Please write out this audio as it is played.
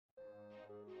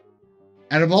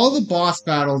Out of all the boss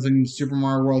battles in Super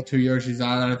Mario World 2 Yoshi's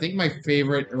Island, I think my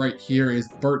favorite right here is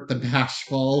Bert the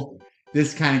Bashful.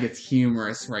 This kind of gets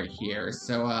humorous right here.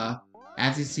 So,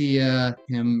 as you see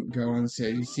him go on the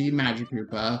stage, you see Magic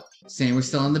Koopa saying we're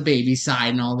still on the baby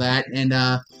side and all that. And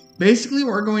basically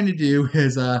what we're going to do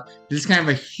is this is kind of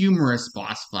a humorous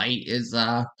boss fight. Is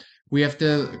we have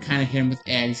to kind of hit him with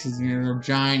eggs. He's gonna go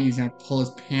giant. He's gonna pull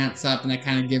his pants up, and that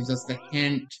kind of gives us the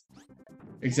hint.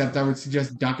 Except I would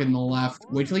suggest ducking the left.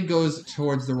 Wait till he goes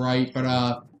towards the right,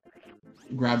 but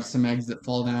grab some eggs that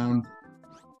fall down.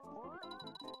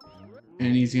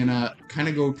 And he's gonna kind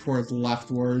of go towards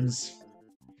leftwards.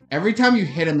 Every time you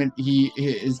hit him,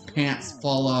 his pants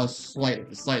fall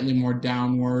slightly more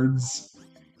downwards.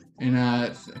 And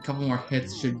a couple more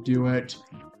hits should do it.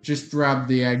 Just grab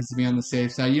the eggs to be on the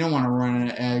safe side. You don't want to run out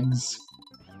of eggs.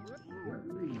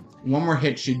 One more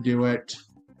hit should do it.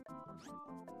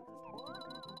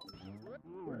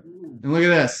 And look at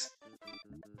this.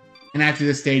 And after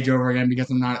the stage over again because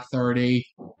I'm not at 30.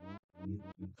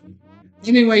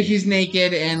 Anyway, he's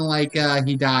naked and, like,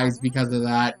 he dies because of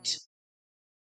that.